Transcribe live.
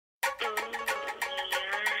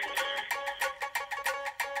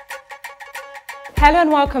Hello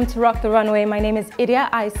and welcome to Rock the Runway. My name is Idia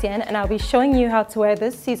Aisien and I'll be showing you how to wear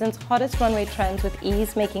this season's hottest runway trends with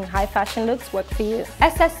ease, making high fashion looks work for you.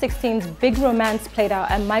 SS16's Big Romance played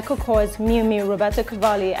out and Michael Kors, Miu Miu, Roberto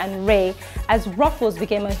Cavalli and Ray as Ruffles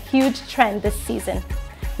became a huge trend this season.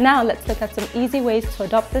 Now let's look at some easy ways to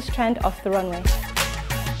adopt this trend off the runway.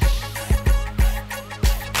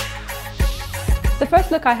 The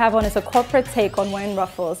first look I have on is a corporate take on wearing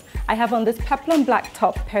ruffles. I have on this peplum black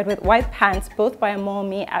top paired with white pants, both by Miu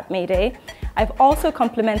Miu at Mayday. I've also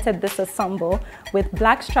complemented this ensemble with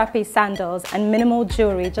black strappy sandals and minimal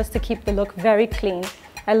jewelry just to keep the look very clean.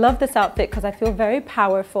 I love this outfit because I feel very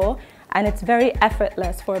powerful and it's very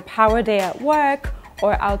effortless for a power day at work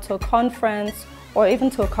or out to a conference or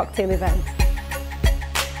even to a cocktail event.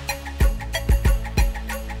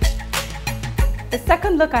 The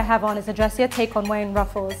second look I have on is a dressier take on wearing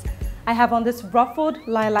ruffles. I have on this ruffled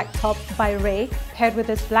lilac top by Ray paired with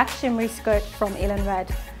this black shimmery skirt from Alien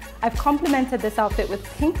Red. I've complemented this outfit with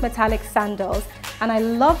pink metallic sandals and I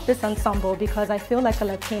love this ensemble because I feel like a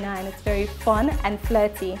Latina and it's very fun and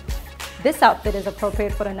flirty. This outfit is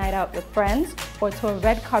appropriate for a night out with friends or to a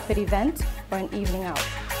red carpet event or an evening out.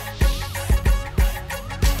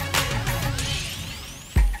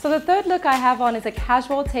 So the third look I have on is a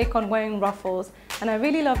casual take on wearing ruffles, and I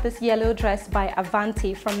really love this yellow dress by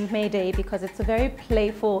Avanti from Mayday because it's a very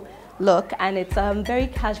playful look and it's very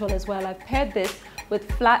casual as well. I've paired this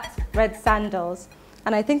with flat red sandals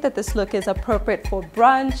and I think that this look is appropriate for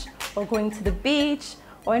brunch or going to the beach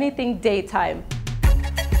or anything daytime.